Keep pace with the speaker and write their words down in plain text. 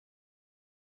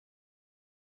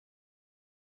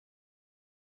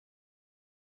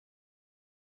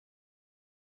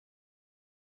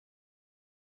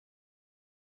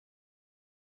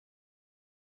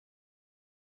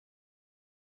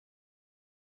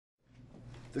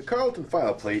The CARLTON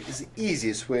File-O-Plate is the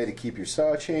easiest way to keep your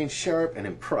saw chain sharp and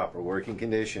in proper working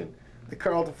condition. The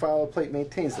CARLTON File-O-Plate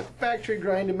maintains the factory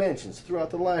grind dimensions throughout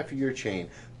the life of your chain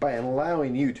by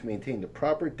allowing you to maintain the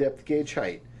proper depth gauge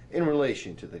height in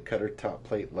relation to the cutter top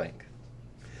plate length.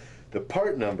 The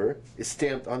part number is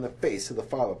stamped on the face of the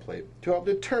File-O-Plate to help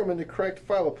determine the correct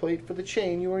File-O-Plate for the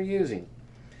chain you are using.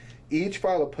 Each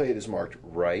File-O-Plate is marked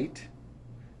right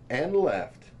and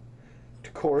left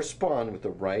to correspond with the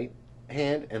right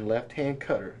hand and left hand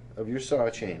cutter of your saw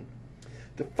chain.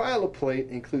 The File-O-Plate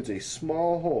includes a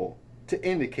small hole to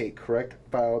indicate correct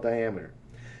file diameter.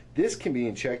 This can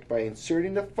be checked by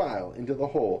inserting the file into the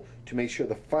hole to make sure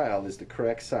the file is the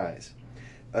correct size.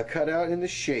 A cutout in the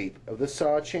shape of the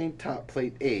saw chain top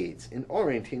plate aids in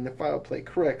orienting the File-O-Plate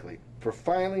correctly for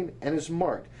filing and is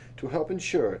marked to help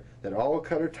ensure that all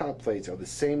cutter top plates are the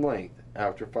same length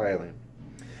after filing.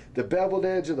 The beveled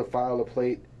edge of the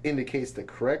File-O-Plate indicates the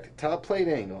correct top plate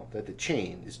angle that the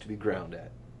chain is to be ground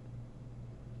at.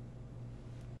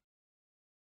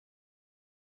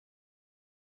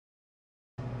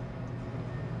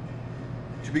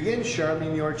 To begin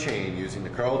sharpening your chain using the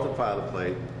CARLTON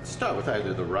File-O-Plate, start with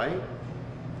either the right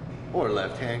or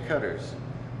left hand cutters.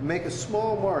 Make a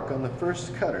small mark on the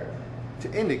first cutter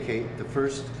to indicate the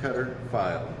first cutter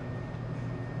file.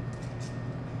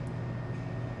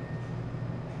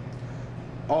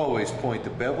 Always point the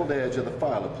beveled edge of the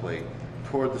File-O-Plate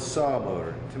toward the saw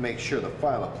motor to make sure the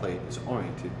File-O-Plate is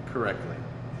oriented correctly.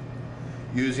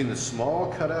 Using the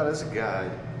small cutout as a guide,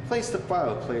 place the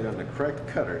File-O-Plate on the correct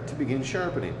cutter to begin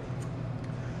sharpening.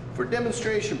 For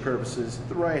demonstration purposes,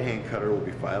 the right hand cutter will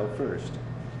be filed first.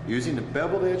 Using the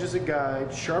beveled edge as a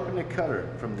guide, sharpen the cutter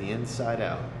from the inside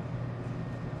out.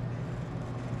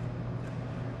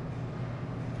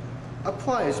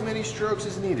 Apply as many strokes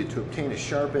as needed to obtain a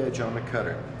sharp edge on the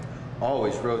cutter.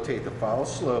 Always rotate the file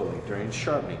slowly during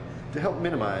sharpening to help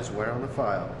minimize wear on the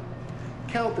file.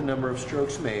 Count the number of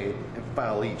strokes made and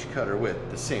file each cutter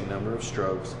with the same number of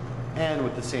strokes and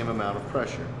with the same amount of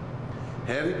pressure.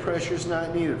 Heavy pressure is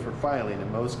not needed for filing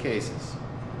in most cases.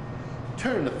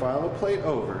 Turn the File-O-Plate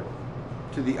over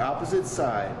to the opposite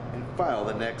side and file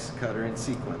the next cutter in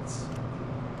sequence.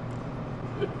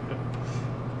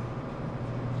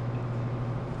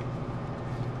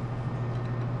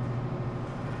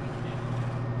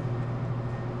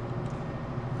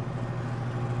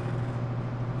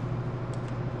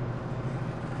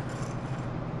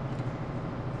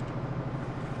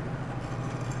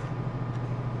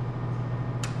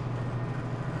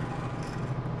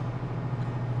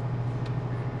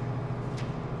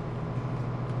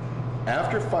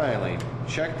 After filing,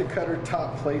 check the cutter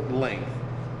top plate length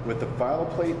with the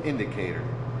File-O-Plate indicator,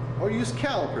 or use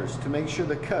calipers to make sure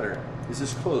the cutter is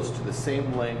as close to the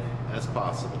same length as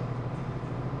possible.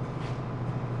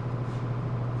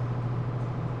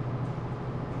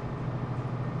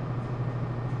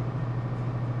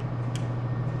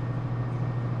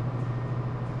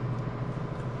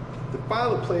 The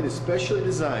File-O-Plate is specially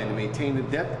designed to maintain the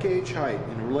depth gauge height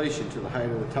in relation to the height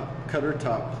of the cutter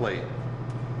top plate.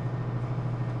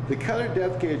 The cutter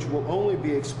depth gauge will only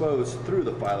be exposed through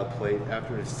the File-O-Plate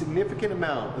after a significant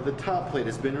amount of the top plate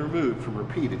has been removed from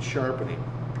repeated sharpening.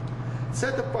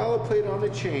 Set the File-O-Plate on the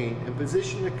chain and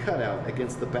position the cutout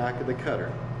against the back of the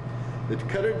cutter. The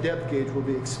cutter depth gauge will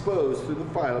be exposed through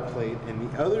the File-O-Plate, and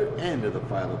the other end of the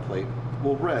File-O-Plate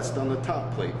will rest on the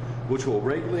top plate, which will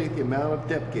regulate the amount of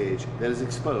depth gauge that is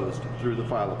exposed through the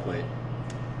File-O-Plate.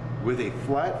 With a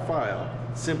flat file,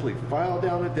 simply file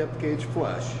down the depth gauge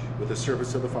flush with the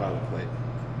surface of the File-O-Plate.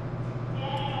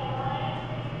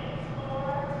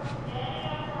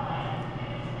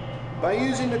 By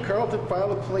using the CARLTON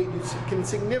File-O-Plate, you can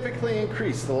significantly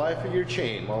increase the life of your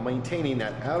chain while maintaining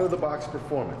that out-of-the-box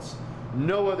performance.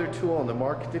 No other tool on the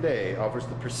market today offers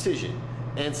the precision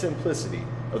and simplicity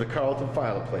of the CARLTON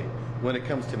File-O-Plate when it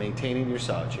comes to maintaining your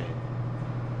saw chain.